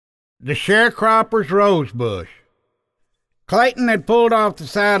The Sharecropper's Rosebush. Clayton had pulled off the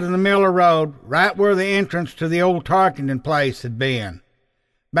side of the Miller Road, right where the entrance to the old Tarkington place had been.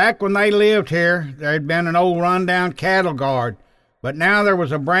 Back when they lived here, there had been an old run-down cattle guard, but now there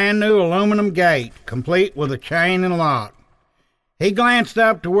was a brand-new aluminum gate, complete with a chain and lock. He glanced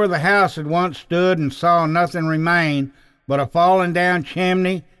up to where the house had once stood and saw nothing remain but a fallen-down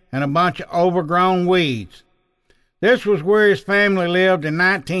chimney and a bunch of overgrown weeds. This was where his family lived in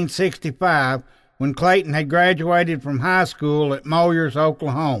 1965, when Clayton had graduated from high school at Moyers,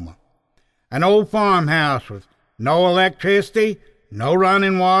 Oklahoma. An old farmhouse with no electricity, no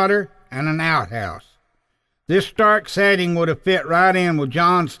running water, and an outhouse. This stark setting would have fit right in with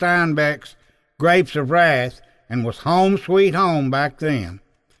John Steinbeck's Grapes of Wrath and was home sweet home back then.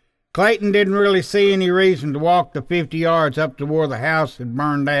 Clayton didn't really see any reason to walk the 50 yards up to where the house had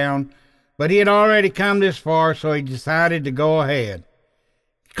burned down, but he had already come this far, so he decided to go ahead.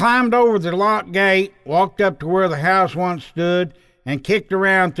 He climbed over the locked gate, walked up to where the house once stood, and kicked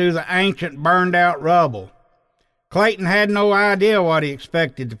around through the ancient burned-out rubble. Clayton had no idea what he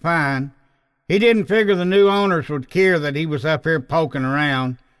expected to find. He didn't figure the new owners would care that he was up here poking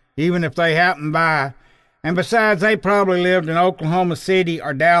around, even if they happened by, and besides, they probably lived in Oklahoma City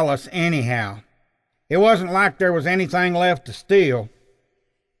or Dallas anyhow. It wasn't like there was anything left to steal.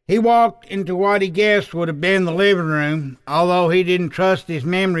 He walked into what he guessed would have been the living room, although he didn't trust his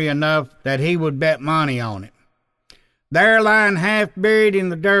memory enough that he would bet money on it. There, lying half buried in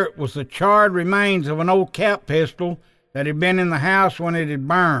the dirt, was the charred remains of an old cap pistol that had been in the house when it had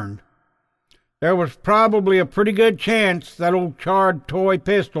burned. There was probably a pretty good chance that old charred toy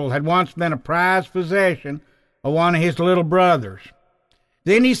pistol had once been a prized possession of one of his little brothers.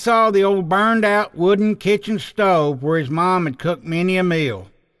 Then he saw the old burned-out wooden kitchen stove where his mom had cooked many a meal.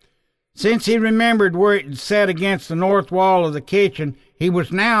 Since he remembered where it had set against the north wall of the kitchen, he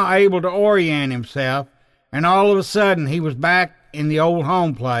was now able to orient himself, and all of a sudden he was back in the old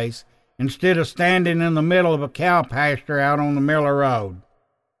home place instead of standing in the middle of a cow pasture out on the Miller Road.